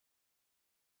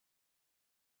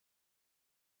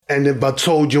And if I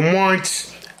told you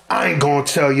once, I ain't gonna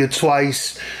tell you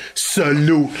twice.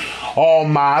 Salute all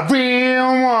my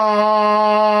real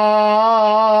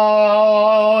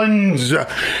ones.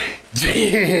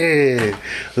 Yeah.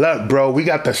 Look, bro, we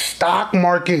got the stock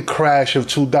market crash of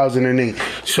 2008.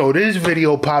 So this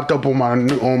video popped up on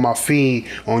my feed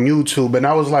on YouTube, and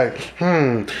I was like,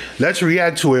 let's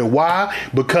react to it. Why?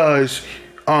 Because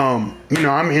you know,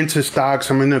 I'm into stocks,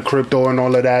 I'm into crypto and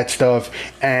all of that stuff.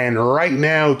 And right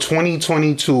now,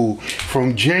 2022,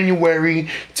 from January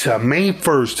to May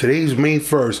 1st, today's May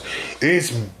 1st,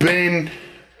 it's been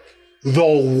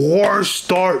the worst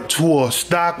start to a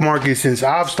stock market since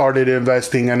I've started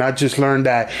investing. And I just learned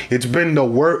that it's been the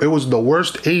worst. It was the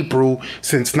worst April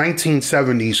since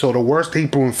 1970. So the worst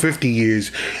April in 50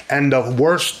 years, and the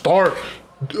worst start.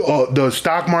 The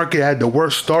stock market had the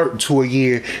worst start to a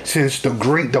year since the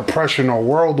Great Depression or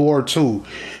World War II.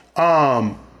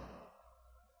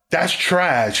 That's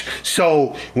trash.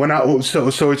 So when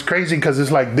so it's crazy because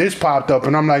it's like this popped up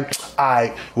and I'm like,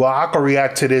 I can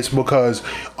react to this because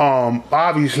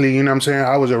obviously, you know what I'm saying,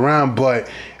 I was around, but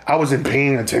I wasn't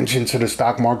paying attention to the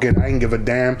stock market. I didn't give a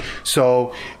damn.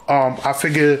 So I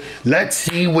figured, let's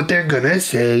see what they're gonna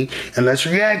say and let's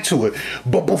react to it.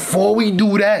 But before we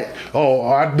do that,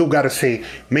 I do gotta say,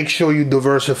 make sure you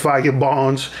diversify your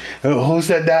bonds. Who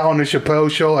said that on the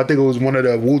Chappelle show? I think it was one of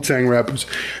the Wu-Tang rappers.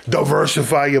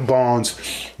 Diversify your bonds.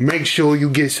 Make sure you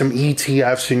get some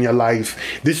ETFs in your life.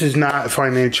 This is not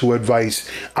financial advice.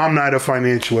 I'm not a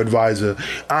financial advisor.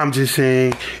 I'm just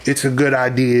saying it's a good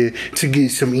idea to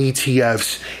get some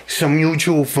ETFs, some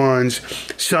mutual funds,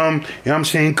 some, you know what I'm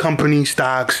saying, company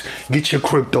stocks. Get your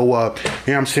crypto up. You know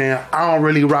what I'm saying? I don't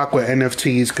really rock with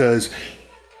NFTs because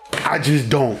I just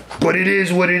don't. But it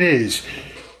is what it is.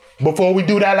 Before we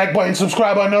do that, like button,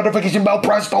 subscribe, our notification bell,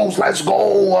 press those. Let's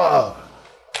go.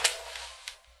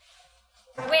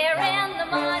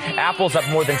 Apple's up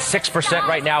more than 6%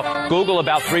 right now. Google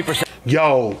about 3%.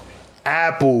 Yo,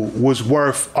 Apple was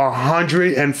worth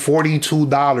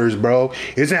 $142, bro.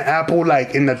 Isn't Apple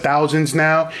like in the thousands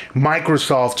now?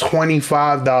 Microsoft,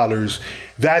 $25.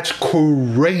 That's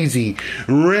crazy.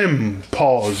 RIM,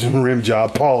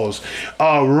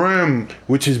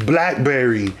 which is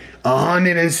BlackBerry,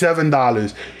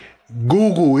 $107.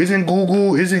 Google, is it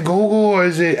Google or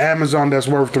is it Amazon that's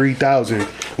worth $3,000?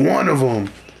 One of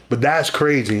them, but that's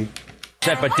crazy.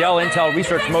 But Dell, Intel,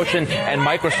 Research Motion, and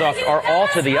Microsoft are all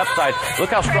to the upside. Look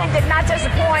how strong. Did not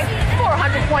disappoint.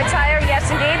 400 points higher.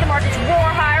 Yes, indeed. The markets roar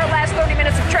higher. Last 30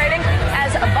 minutes of trading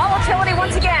as volatility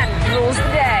once again rules the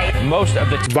day. Most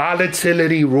of the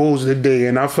volatility rules the day,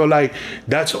 and I feel like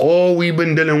that's all we've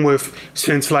been dealing with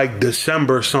since like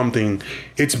December something.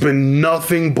 It's been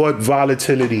nothing but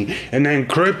volatility, and then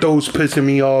crypto's pissing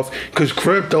me off because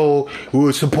crypto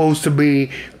was supposed to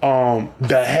be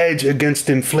the hedge against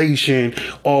inflation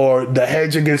or the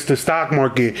hedge against the stock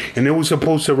market, and it was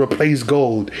supposed to replace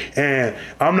gold. And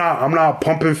I'm not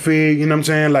pumping fig, you know what I'm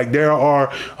saying? Like, there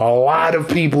are a lot of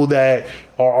people that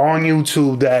are on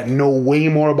YouTube that know way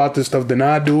more about this stuff than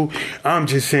I do. I'm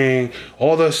just saying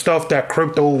all the stuff that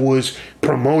crypto was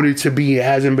promoted to be, it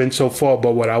hasn't been so far.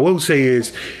 But what I will say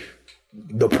is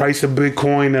the price of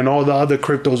Bitcoin and all the other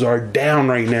cryptos are down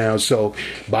right now. So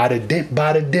buy the dip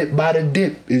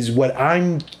is what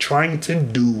I'm trying to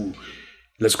do.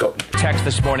 Let's go. Text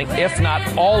this morning, if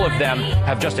not all of them,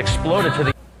 have just exploded to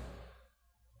the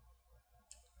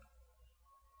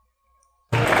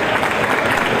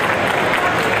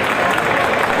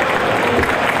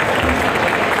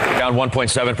down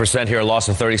 1.7% here, a loss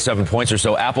of 37 points or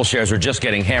so. Apple shares are just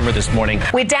getting hammered this morning.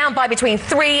 We're down by between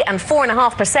 3 and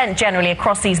 4.5% generally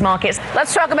across these markets.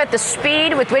 Let's talk about the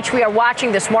speed with which we are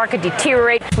watching this market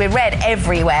deteriorate. We're red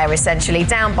everywhere, essentially,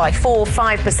 down by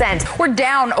 4-5%. We're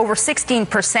down over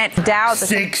 16%. Dow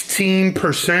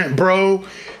 16%, bro.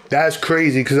 That's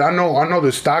crazy because I know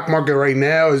the stock market right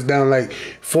now is down like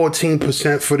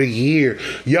 14% for the year.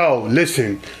 Yo,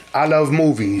 listen, I love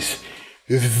movies.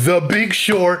 The Big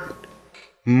Short,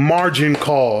 margin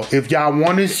call. If y'all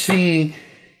want to see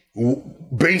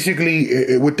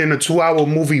basically within a 2-hour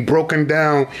movie broken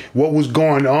down what was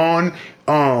going on,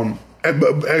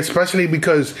 especially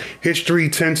because history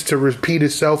tends to repeat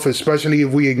itself, especially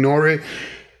if we ignore it.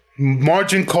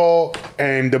 Margin Call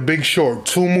and The Big Short,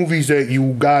 2 movies that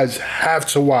you guys have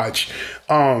to watch.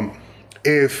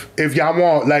 If y'all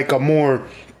want like a more,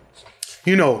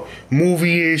 you know,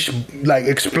 movie-ish, like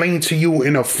explained to you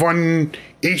in a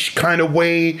fun-ish kind of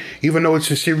way, even though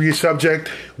it's a serious subject,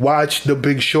 watch The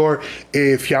Big Short.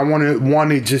 If y'all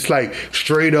want it just like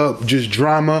straight up just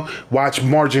drama, watch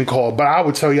Margin Call. But I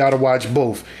would tell y'all to watch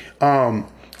both.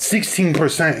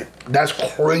 16%. That's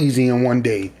crazy in one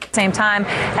day. Same time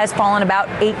has fallen about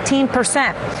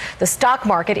 18%. The stock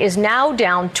market is now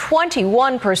down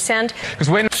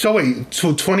 21%. So wait,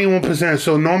 so 21%.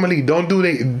 So normally don't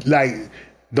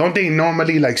they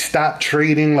normally like stop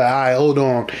trading? Like, all right, hold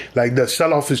on. Like the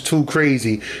sell-off is too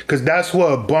crazy. Because that's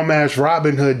what bum-ass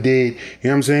Robin Hood did, you know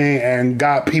what I'm saying? And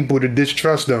got people to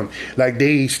distrust them. Like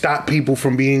they stopped people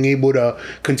from being able to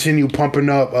continue pumping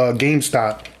up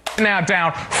GameStop. Now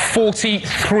down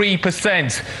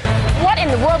 43%. What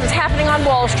in the world is happening on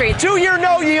Wall Street? 2-year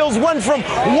no yields went from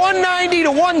 190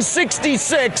 to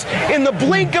 166 in the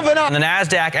blink of an eye. On the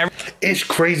NASDAQ, it's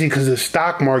crazy because the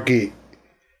stock market,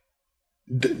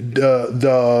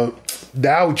 the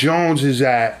Dow Jones is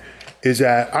at,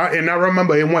 and I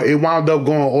remember it wound up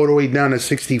going all the way down to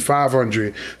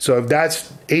 6,500. So if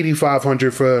that's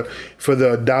 8,500 for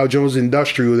the Dow Jones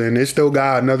Industrial, then it still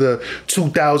got another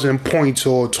 2,000 points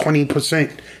or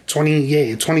 20%,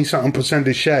 20 something percent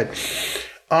to shed.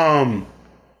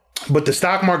 But the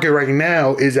stock market right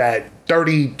now is at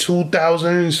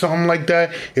 32,000, something like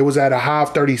that. It was at a high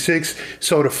of 36.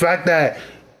 So the fact that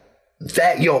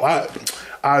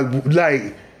I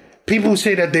like, people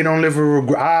say that they don't live with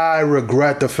regret. I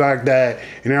regret the fact that,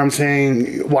 you know what I'm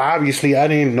saying? Well, obviously, I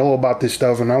didn't know about this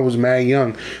stuff and I was mad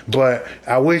young. But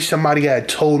I wish somebody had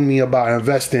told me about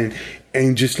investing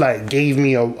and just like gave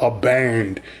me a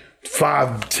band.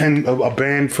 $5, $10, a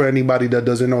band for anybody that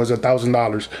doesn't know is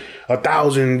 $1,000.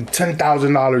 $1,000,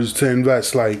 $10,000 to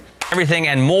invest. Like, everything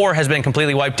and more has been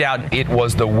completely wiped out. It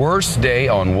was the worst day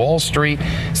on Wall Street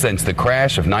since the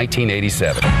crash of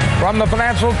 1987. From the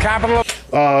financial capital.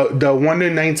 The one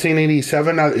in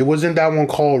 1987, it wasn't that one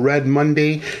called Red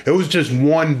Monday. It was just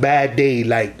one bad day.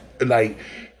 Like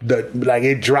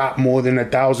it dropped more than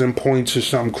 1,000 points or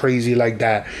something crazy like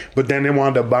that. But then it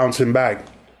wound up bouncing back.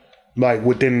 Like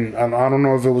within, I don't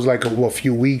know if it was like a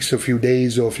few weeks, a few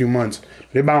days, or a few months.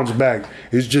 They bounced back.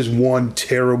 It's just one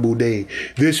terrible day.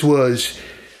 This was,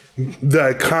 the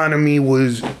economy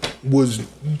was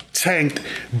tanked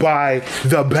by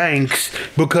the banks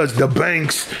because the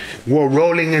banks were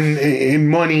rolling in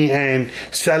money and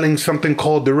selling something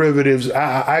called derivatives.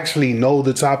 I actually know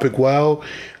the topic well,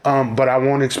 but I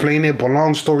won't explain it. But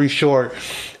long story short,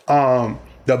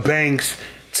 the banks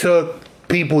took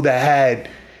people that had,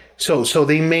 so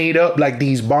they made up like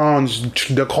these bonds.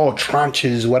 They're called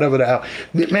tranches, whatever the hell.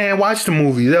 Man, watch the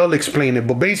movie. They'll explain it.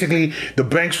 But basically, the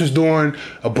banks was doing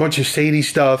a bunch of shady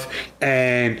stuff,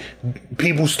 and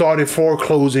people started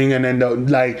foreclosing, and then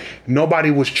nobody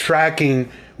was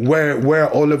tracking where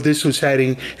all of this was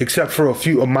heading, except for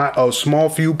a small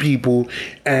few people,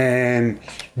 and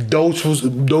those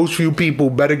few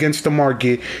people bet against the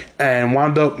market and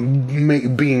wound up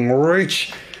being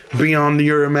rich beyond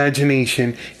your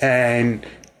imagination, and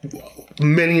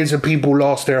millions of people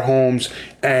lost their homes,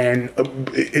 and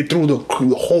it threw the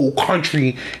whole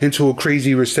country into a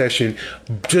crazy recession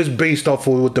just based off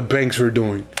of what the banks were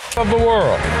doing. Of the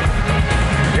world.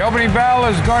 The opening bell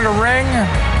is going to ring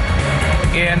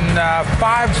in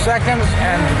 5 seconds,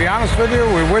 and to be honest with you,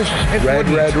 we wish it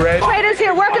wouldn't. Red. Traders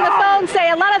here working the phone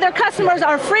say a lot of their customers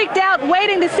are freaked out,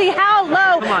 waiting to see how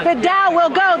low the Dow will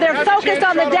go. They're focused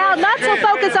on the Dow, not so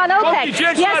focused on OPEC.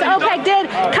 Yes, OPEC did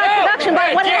cut production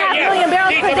by 1.5 million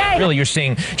barrels per day. Really, you're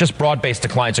seeing just broad-based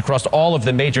declines across all of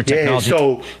the major technology.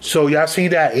 Yeah, so y'all see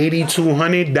that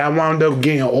 8,200, that wound up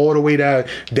getting all the way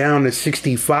down to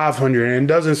 6,500, and it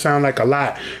doesn't sound like a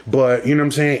lot, but you know what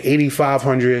I'm saying,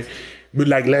 8,500. But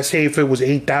like, let's say if it was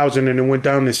 8,000 and it went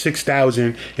down to 6,000,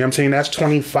 you know what I'm saying? That's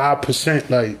 25%.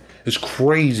 Like, it's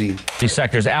crazy. These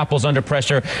sectors, Apple's under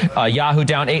pressure. Yahoo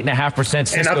down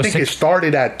 8.5%. And I think it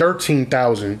started at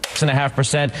 13,000.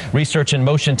 6.5%. Research in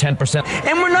Motion 10%.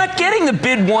 And we're not getting the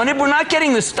bid wanted. We're not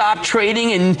getting the stop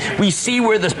trading, and we see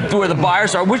where the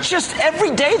buyers are. We're just,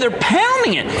 every day they're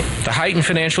pounding it. The heightened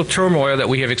financial turmoil that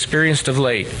we have experienced of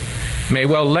late may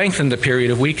well lengthen the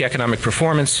period of weak economic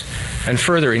performance and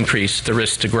further increase the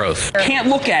risk to growth. Can't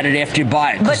look at it after you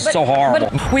buy it. It's so horrible.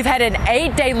 But we've had an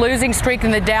 8-day losing streak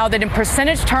in the Dow that in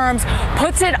percentage terms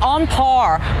puts it on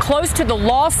par, close to the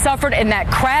loss suffered in that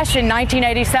crash in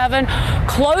 1987,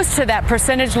 close to that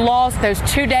percentage loss those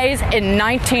 2 days in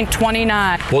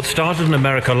 1929. What started in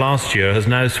America last year has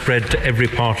now spread to every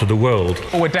part of the world.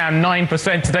 We're down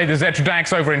 9% today. The Xetra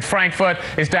DAX over in Frankfurt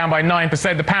is down by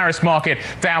 9%. The Paris market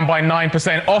down by 9%.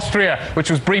 9%. Austria, which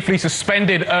was briefly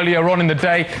suspended earlier on in the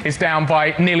day, is down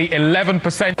by nearly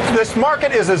 11%. This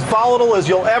market is as volatile as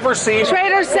you'll ever see.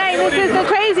 Traders saying this is the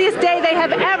craziest day they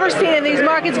have ever seen in these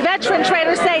markets. Veteran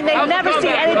traders saying they've never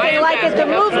seen anything like it. The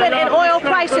movement in oil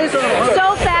prices so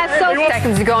fast, so fast.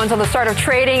 Seconds to go until the start of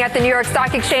trading at the New York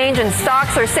Stock Exchange, and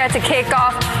stocks are set to kick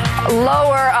off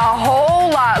lower, a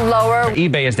whole lot lower.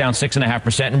 eBay is down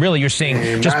 6.5%, and really you're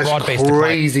seeing just broad-based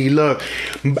crazy. Look,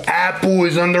 Apple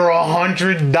is under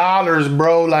 $100,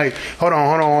 bro. Like, hold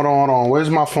on. Where's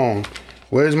my phone?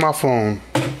 Where's my phone?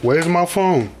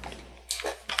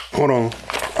 Hold on.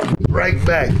 I'll be right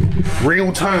back.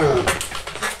 Real time.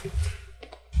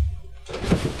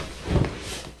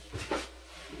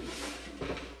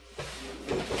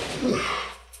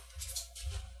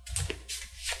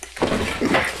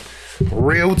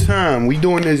 Real time. We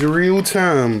doing this real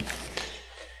time.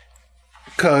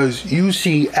 Cause you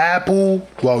see Apple,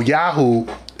 well, Yahoo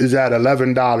is at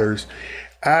 $11.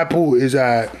 Apple is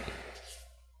at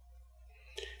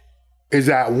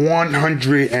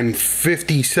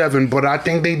 157, but I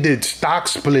think they did stock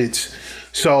splits.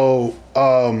 So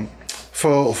for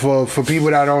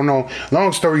people that don't know,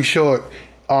 long story short,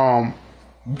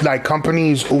 like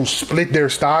companies who split their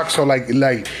stocks. So like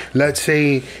let's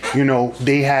say, you know,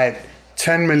 they had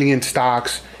 10 million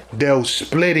stocks, they'll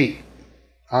split it.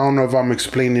 I don't know if I'm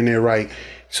explaining it right.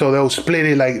 So they'll split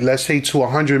it, like, let's say to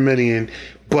 100 million,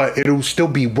 but it'll still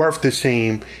be worth the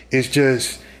same. It's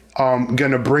just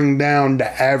gonna bring down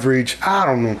the average. I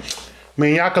don't know,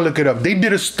 man. Y'all can look it up. They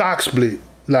did a stock split.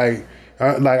 Like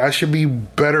I should be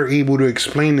better able to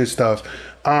explain this stuff.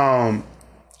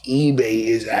 eBay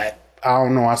is at, I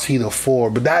don't know, I see the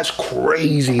 4, but that's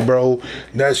crazy, bro.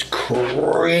 That's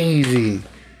crazy.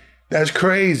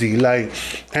 Like,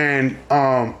 and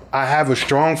I have a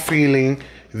strong feeling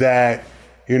that,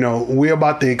 you know, we're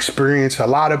about to experience a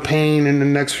lot of pain in the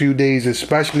next few days,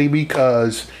 especially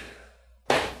because,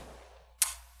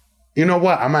 you know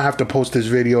what? I'm gonna have to post this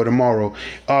video tomorrow,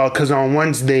 because on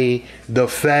Wednesday the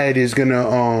Fed is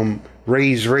gonna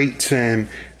raise rates, and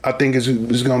I think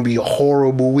it's gonna be a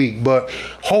horrible week. But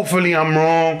hopefully I'm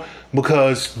wrong,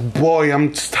 because boy,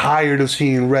 I'm tired of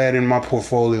seeing red in my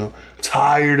portfolio.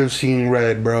 Tired of seeing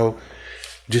red, bro.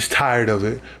 Just tired of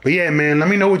it. But yeah, man, let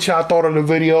me know what y'all thought of the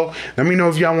video. Let me know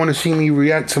if y'all want to see me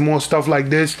react to more stuff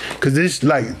like this, because this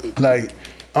like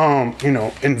you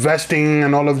know, investing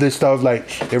and all of this stuff, like,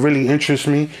 it really interests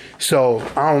me. So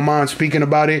I don't mind speaking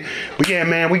about it. But yeah,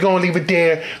 man, we gonna leave it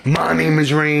there. My name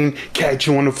is Rain. Catch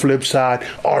you on the flip side.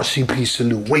 RCP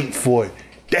salute. Wait for it.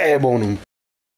 Dab on them.